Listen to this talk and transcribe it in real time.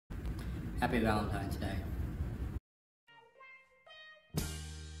Happy Valentine's Day.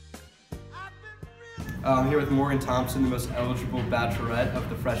 I'm here with Morgan Thompson, the most eligible bachelorette of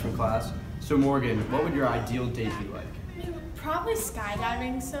the freshman class. So Morgan, what would your ideal date be like? Probably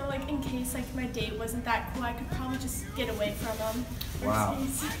skydiving, so like in case like my date wasn't that cool, I could probably just get away from them. Wow,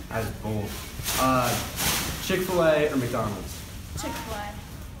 that is bold. Chick-fil-A or McDonald's? Chick-fil-A.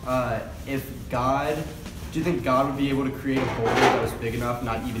 Do you think God would be able to create a boulder that was big enough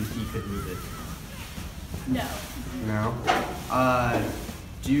not even he could move it? No. No?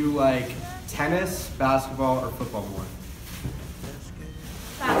 Do you like tennis, basketball, or football more?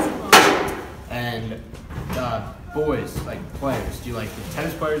 Basketball. And boys, like players, do you like the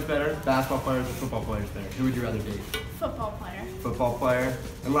tennis players better, basketball players, or football players better? Who would you rather date? Football player. Football player.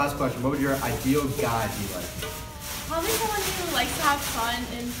 And last question, what would your ideal guy be like? Probably someone who likes to have fun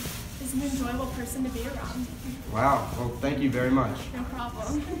and is an enjoyable person to be around. Wow, well thank you very much. No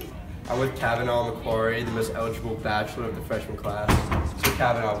problem. I'm with Kavanaugh McQuarrie, the most eligible bachelor of the freshman class. So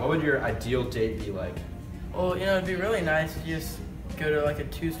Kavanaugh, what would your ideal date be like? Well, it'd be really nice to just go to like a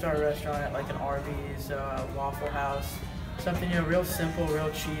 2-star restaurant at like an Arby's, Waffle House, something real simple, real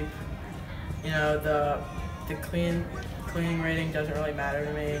cheap. The cleaning rating doesn't really matter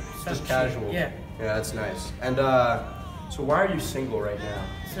to me. Just casual. Cheap. Yeah. Yeah, that's nice. And so why are you single right now?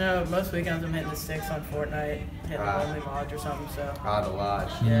 So most weekends I'm hitting the sticks on Fortnite, hitting the Lonely Lodge or something. So. The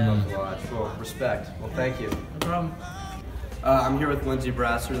Lodge. Yeah. Love the Lodge. Well, respect. Well, thank you. No problem. I'm here with Lindsay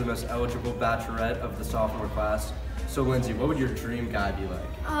Brasser, the most eligible bachelorette of the sophomore class. So Lindsay, what would your dream guy be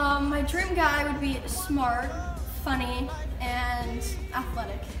like? My dream guy would be smart, funny, and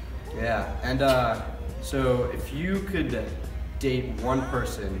athletic. Yeah, and so if you could date one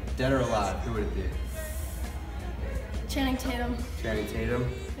person, dead or alive, who would it be? Channing Tatum. Channing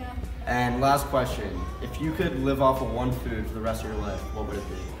Tatum? Yeah. And last question, if you could live off of one food for the rest of your life, what would it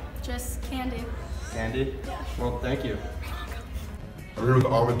be? Just candy. Candy? Yeah. Well, thank you. I'm here with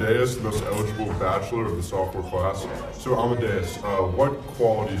Amadeus, the most eligible bachelor of the sophomore class. So Amadeus, what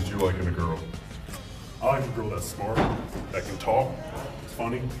qualities do you like in a girl? I like a girl that's smart, that can talk, is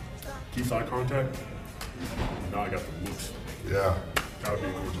funny, keeps eye contact. Now I got the looks. Yeah, Gotta be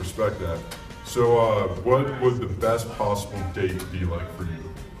good. respect that. So what would the best possible date be like for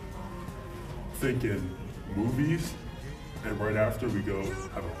you? Thinking movies, and right after we go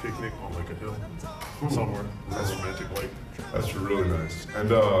have a picnic on like a hill somewhere. That's romantic, like. That's really nice.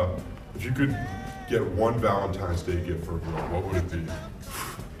 And if you could get one Valentine's Day gift for a girl, what would it be?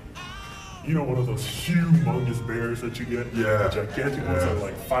 You know, one of those humongous bears that you get? Yeah. The gigantic ones that are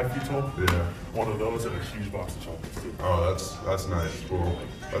like 5 feet tall? Yeah. One of those and a huge box of chocolates too. Oh, that's nice. Well,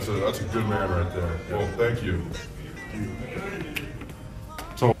 that's a good man right there. Well, thank you.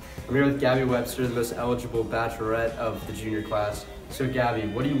 So I'm here with Gabby Webster, the most eligible bachelorette of the junior class. So Gabby,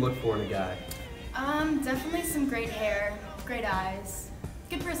 what do you look for in a guy? Definitely some great hair, great eyes,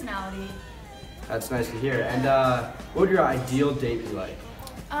 good personality. That's nice to hear. And what would your ideal date be like?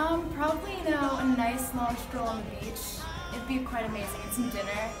 Probably, a nice long stroll on the beach. It'd be quite amazing. And some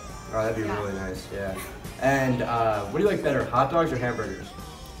dinner. Oh, that'd be really nice, yeah. And what do you like better, hot dogs or hamburgers?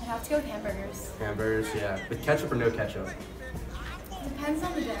 I'd have to go with hamburgers. Hamburgers, yeah. With ketchup or no ketchup? Depends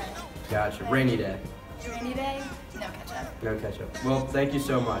on the day. Gotcha. Rainy day? Rainy day, no ketchup. No ketchup. Well, thank you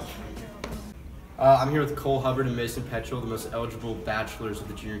so much. I'm here with Cole Hubbard and Mason Petrel, the most eligible bachelors of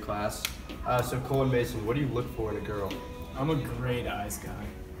the junior class. So Cole and Mason, what do you look for in a girl? I'm a great eyes guy.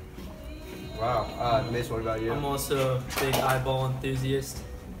 Wow. Mason, what about you? I'm also a big eyeball enthusiast.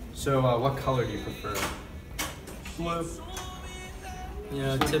 So what color do you prefer? Blue.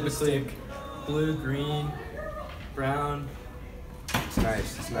 Typically blue, green, brown. It's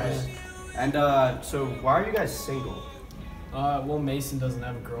nice, it's nice. And so why are you guys single? Well, Mason doesn't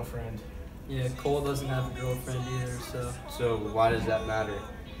have a girlfriend. Yeah, Cole doesn't have a girlfriend either, so. So why does that matter?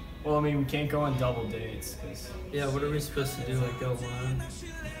 Well, I mean, we can't go on double dates. Yeah, what are we supposed to do, like go alone?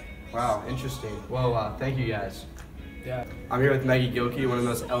 Wow, interesting. Well, thank you guys. Yeah. I'm here with Maggie Gilkey, one of the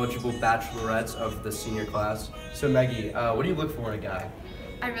most eligible bachelorettes of the senior class. So Maggie, what do you look for in a guy?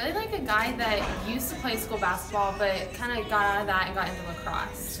 I really like a guy that used to play school basketball, but kind of got out of that and got into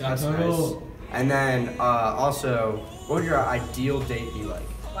lacrosse. That's nice. And then also, what would your ideal date be like?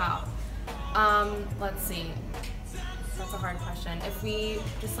 Wow. Let's see. That's a hard question. If we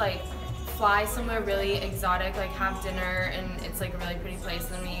just like fly somewhere really exotic, like have dinner and it's like a really pretty place,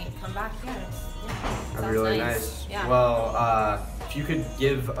 and then we come back, That'd be really nice. Yeah. Well, if you could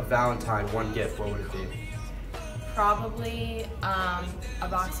give a Valentine one gift, what would it be? Probably a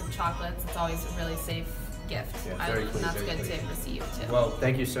box of chocolates. It's always a really safe gift. Yeah, very clean, that's very good clean. to receive too. Well,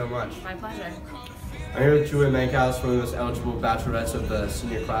 thank you so much. My pleasure. I'm here with Julia Mankhouse, one of the most eligible bachelorettes of the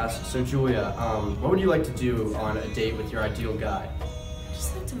senior class. So Julia, what would you like to do on a date with your ideal guy?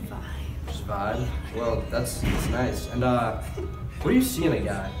 Just like to vibe. Just vibe? Well, that's nice. And what do you see in a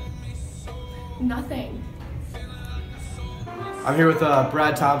guy? Nothing. I'm here with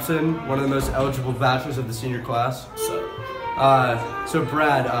Brad Thompson, one of the most eligible bachelors of the senior class. So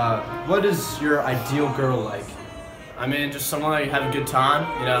Brad, what is your ideal girl like? I mean, just someone like have a good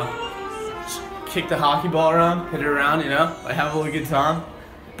time, you know. Just kick the hockey ball around, hit it around, you know. Like have a really good time.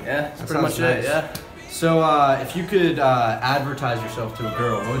 Yeah, that's pretty much it. Yeah. So if you could advertise yourself to a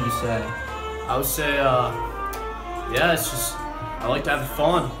girl, what would you say? I would say, yeah, it's just I like to have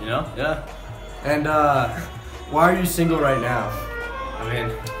fun, you know. Yeah. And why are you single right now? I mean,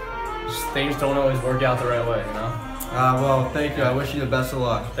 just things don't always work out the right way, you know. Well, thank you. I wish you the best of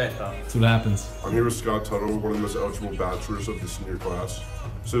luck. Thanks, pal. That's what happens. I'm here with Scott Tuttle, one of the most eligible bachelors of the senior class.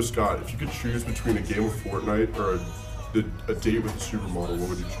 So Scott, if you could choose between a game of Fortnite or a date with a supermodel, what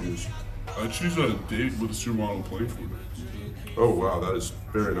would you choose? I'd choose a date with a supermodel playing Fortnite. Oh wow, that is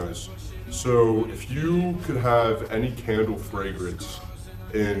very nice. So if you could have any candle fragrance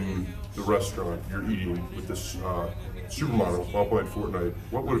in the restaurant you're eating with this supermodel while playing Fortnite,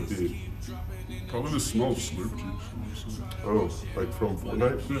 what would it be? Probably the smell of Slurp juice. Oh, like from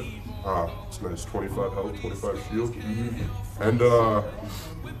Fortnite? Yeah. Ah, it's nice. 25 health, 25 shield. And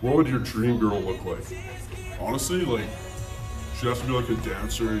what would your dream girl look like? Honestly, like, she has to be like a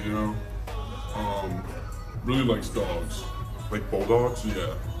dancer, you know. Really likes dogs. Like bulldogs?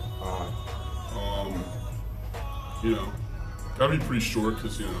 Yeah. You know, gotta be pretty short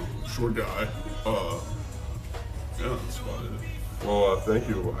because, you know, short guy. Yeah, that's about it. Well, thank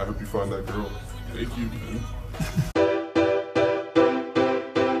you. I hope you find that girl. Thank you, Ben.